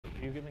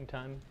Are you giving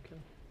time, Kim?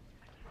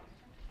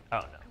 Oh,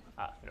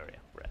 no. No, yeah,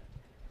 right.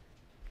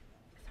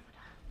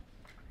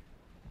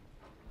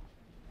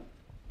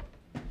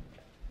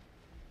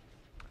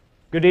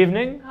 Good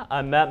evening.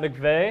 I'm Matt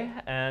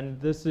McVeigh, and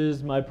this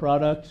is my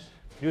product,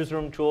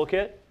 Newsroom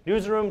Toolkit.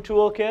 Newsroom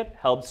Toolkit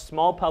helps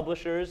small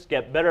publishers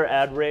get better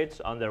ad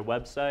rates on their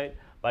website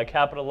by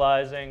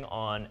capitalizing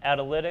on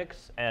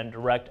analytics and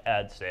direct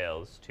ad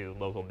sales to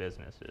local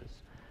businesses.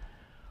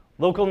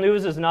 Local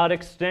news is not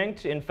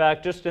extinct. In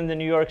fact, just in the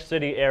New York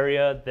City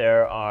area,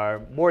 there are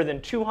more than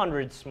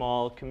 200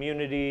 small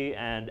community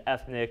and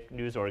ethnic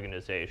news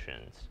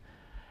organizations.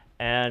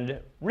 And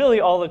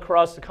really all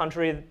across the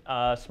country,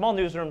 small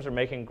newsrooms are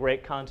making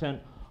great content.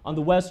 On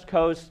the West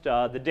Coast,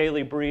 the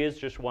Daily Breeze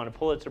just won a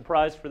Pulitzer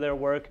Prize for their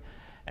work,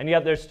 and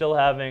yet they're still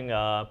having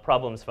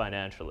problems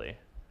financially.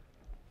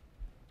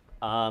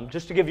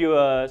 Just to give you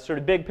a sort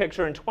of big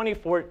picture, in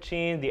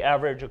 2014, the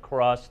average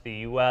across the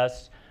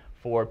US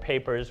for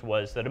papers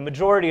was that a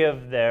majority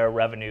of their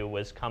revenue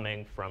was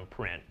coming from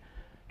print.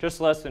 Just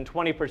less than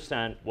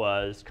 20%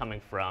 was coming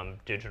from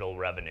digital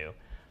revenue.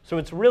 So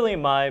it's really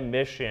my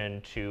mission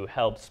to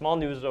help small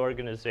news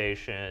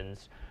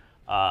organizations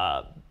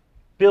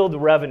build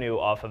revenue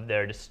off of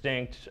their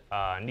distinct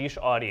niche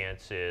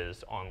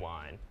audiences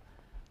online.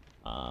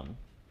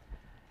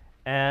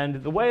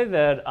 And the way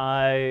that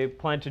I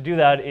plan to do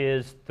that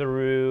is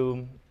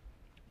through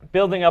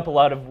building up a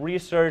lot of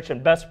research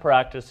and best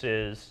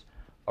practices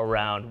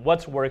around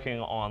what's working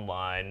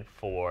online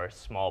for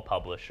small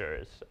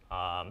publishers.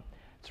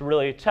 It's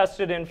really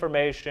tested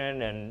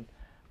information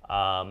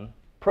and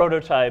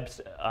prototypes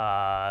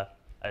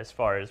as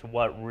far as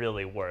what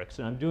really works.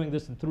 And I'm doing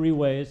this in 3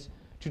 ways.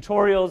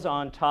 Tutorials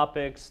on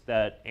topics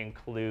that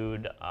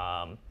include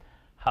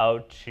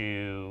how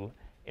to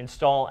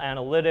install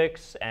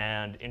analytics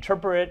and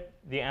interpret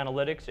the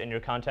analytics in your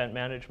content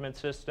management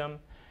system,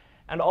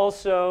 and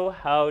also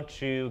how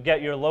to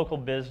get your local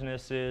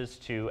businesses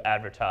to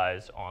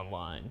advertise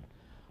online.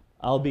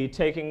 I'll be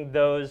taking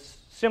those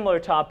similar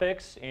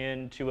topics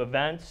into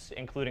events,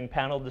 including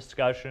panel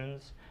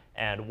discussions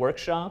and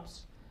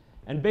workshops.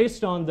 And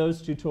based on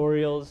those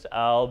tutorials,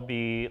 I'll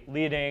be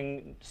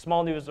leading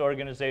small news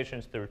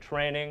organizations through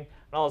training, and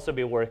I'll also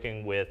be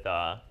working with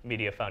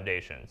media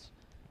foundations.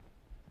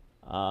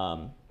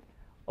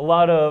 A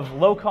lot of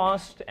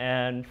low-cost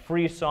and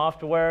free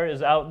software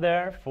is out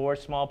there for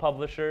small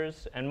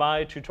publishers, and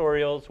my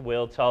tutorials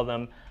will tell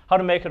them how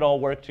to make it all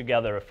work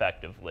together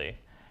effectively.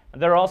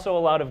 And there are also a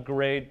lot of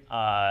great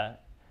ad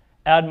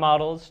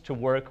models to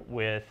work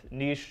with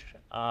niche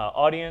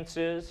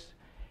audiences.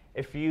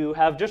 If you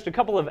have just a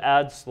couple of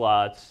ad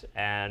slots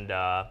and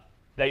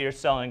that you're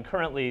selling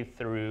currently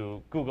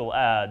through Google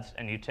Ads,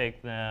 and you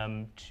take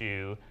them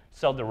to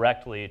sell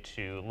directly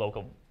to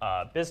local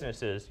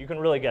businesses, you can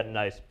really get a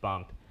nice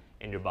bump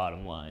in your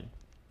bottom line.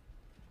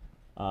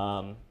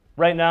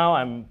 Right now,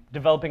 I'm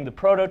developing the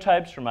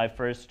prototypes for my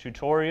first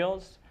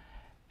tutorials,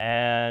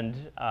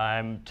 and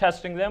I'm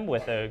testing them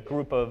with a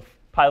group of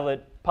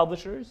pilot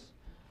publishers.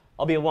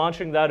 I'll be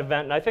launching that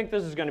event, and I think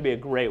this is going to be a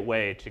great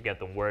way to get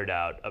the word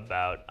out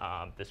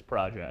about this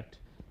project.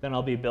 Then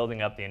I'll be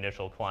building up the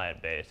initial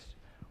client base.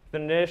 The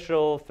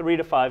initial 3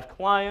 to 5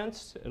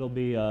 clients, it'll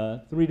be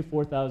 $3,000 to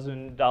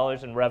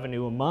 $4,000 in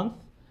revenue a month.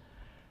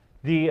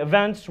 The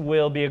events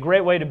will be a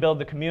great way to build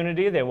the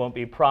community. They won't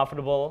be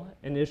profitable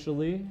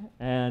initially,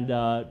 and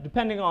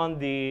depending on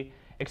the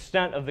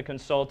extent of the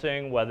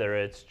consulting, whether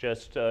it's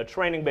just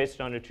training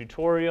based on a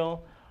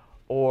tutorial,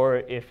 or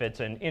if it's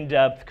an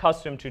in-depth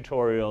custom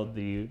tutorial,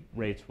 the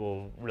rates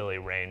will really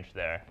range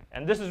there.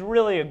 And this is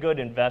really a good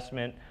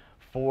investment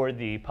for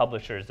the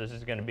publishers. This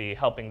is going to be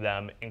helping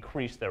them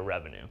increase their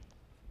revenue.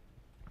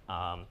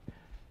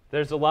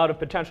 There's a lot of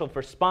potential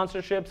for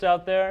sponsorships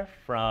out there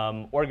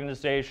from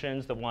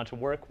organizations that want to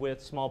work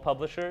with small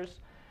publishers.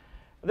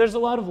 There's a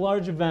lot of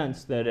large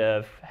events that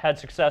have had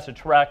success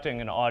attracting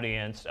an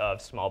audience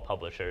of small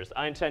publishers.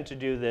 I intend to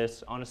do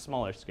this on a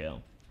smaller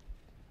scale.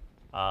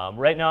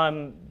 Right now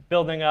I'm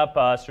building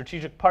up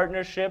strategic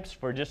partnerships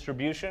for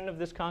distribution of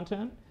this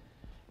content.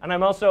 And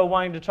I'm also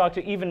wanting to talk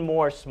to even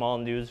more small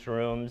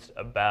newsrooms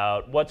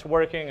about what's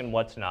working and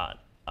what's not.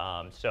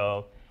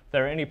 So if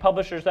there are any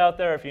publishers out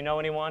there, if you know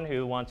anyone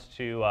who wants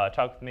to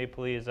talk with me,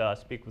 please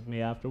speak with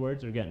me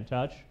afterwards or get in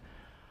touch.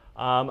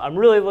 I'm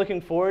really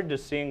looking forward to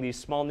seeing these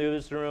small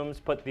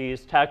newsrooms put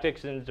these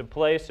tactics into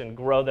place and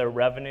grow their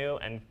revenue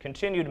and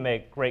continue to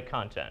make great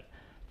content.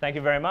 Thank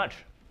you very much.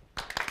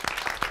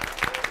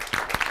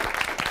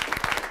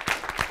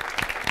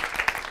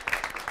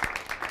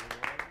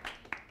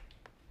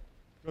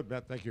 Good,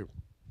 Matt, thank you.